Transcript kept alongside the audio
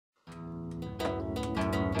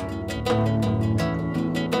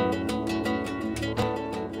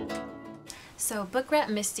So Book Rat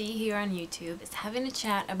Misty here on YouTube is having a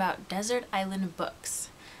chat about desert island books.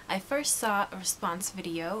 I first saw a response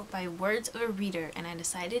video by Words of a Reader and I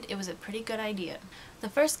decided it was a pretty good idea. The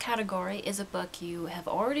first category is a book you have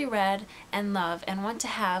already read and love and want to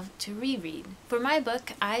have to reread. For my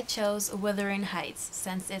book, I chose Wuthering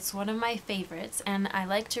since it's one of my favorites and I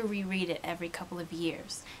like to reread it every couple of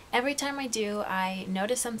years. Every time I do, I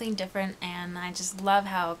notice something different and I just love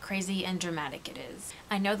how crazy and dramatic it is.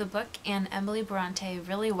 I know the book and Emily Bronte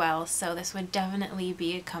really well, so this would definitely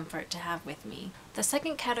be a comfort to have with me. The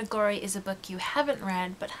second category is a book you haven't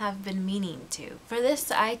read but have been meaning to. For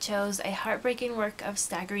this, I chose A Heartbreaking Work of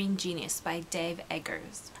Staggering Genius by Dave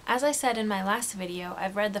Eggers. As I said in my last video,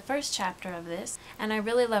 I've read the first chapter of this and I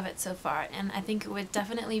really love it so far, and I think it would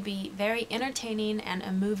definitely be very entertaining and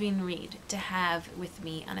a moving read to have with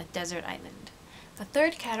me on a desert island. The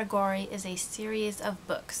third category is a series of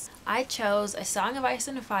books. I chose A Song of Ice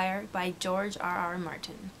and Fire by George R.R.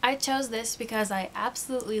 Martin. I chose this because I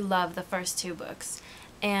absolutely love the first two books,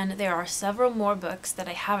 and there are several more books that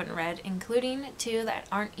I haven't read, including two that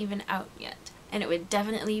aren't even out yet, and it would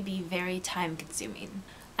definitely be very time-consuming.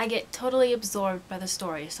 I get totally absorbed by the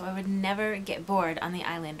story, so I would never get bored on the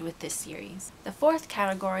island with this series. The fourth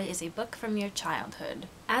category is a book from your childhood.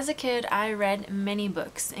 As a kid, I read many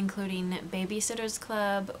books, including Babysitter's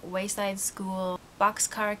Club, Wayside School,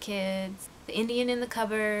 Boxcar Kids, The Indian in the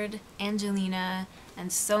Cupboard, Angelina,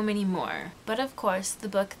 and so many more. But of course, the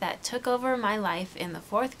book that took over my life in the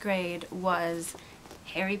 4th grade was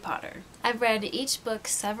Harry Potter. I've read each book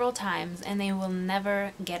several times and they will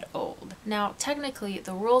never get old. Now, technically,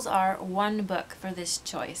 the rules are one book for this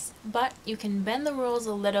choice, but you can bend the rules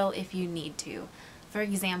a little if you need to. For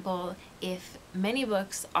example, if many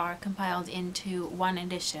books are compiled into one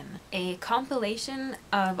edition, a compilation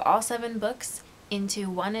of all 7 books into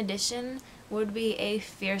one edition would be a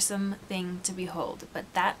fearsome thing to behold, but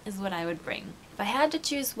that is what I would bring. If I had to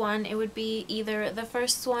choose one, it would be either the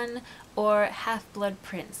first one or Half-Blood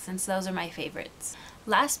Prince, since those are my favorites.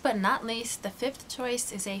 Last but not least, the 5th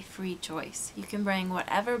choice is a free choice. You can bring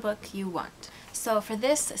whatever book you want. So for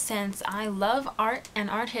this, since I love art and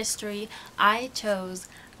art history, I chose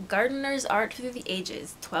Gardner's Art Through the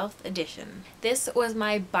Ages, 12th edition. This was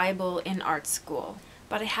my Bible in art school.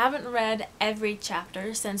 But I haven't read every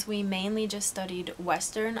chapter since we mainly just studied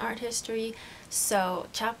Western art history, so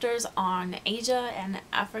chapters on Asia and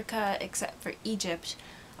Africa, except for Egypt,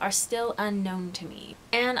 are still unknown to me.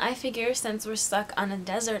 And I figure since we're stuck on a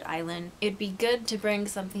desert island, it'd be good to bring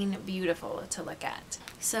something beautiful to look at.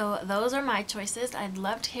 So those are my choices. I'd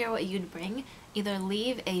love to hear what you'd bring. Either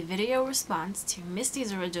leave a video response to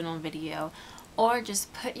Misty's original video, or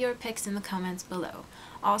just put your picks in the comments below.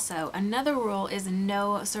 Also, another rule is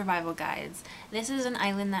no survival guides. This is an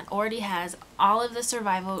island that already has all of the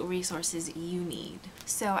survival resources you need.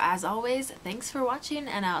 So as always, thanks for watching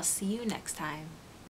and I'll see you next time.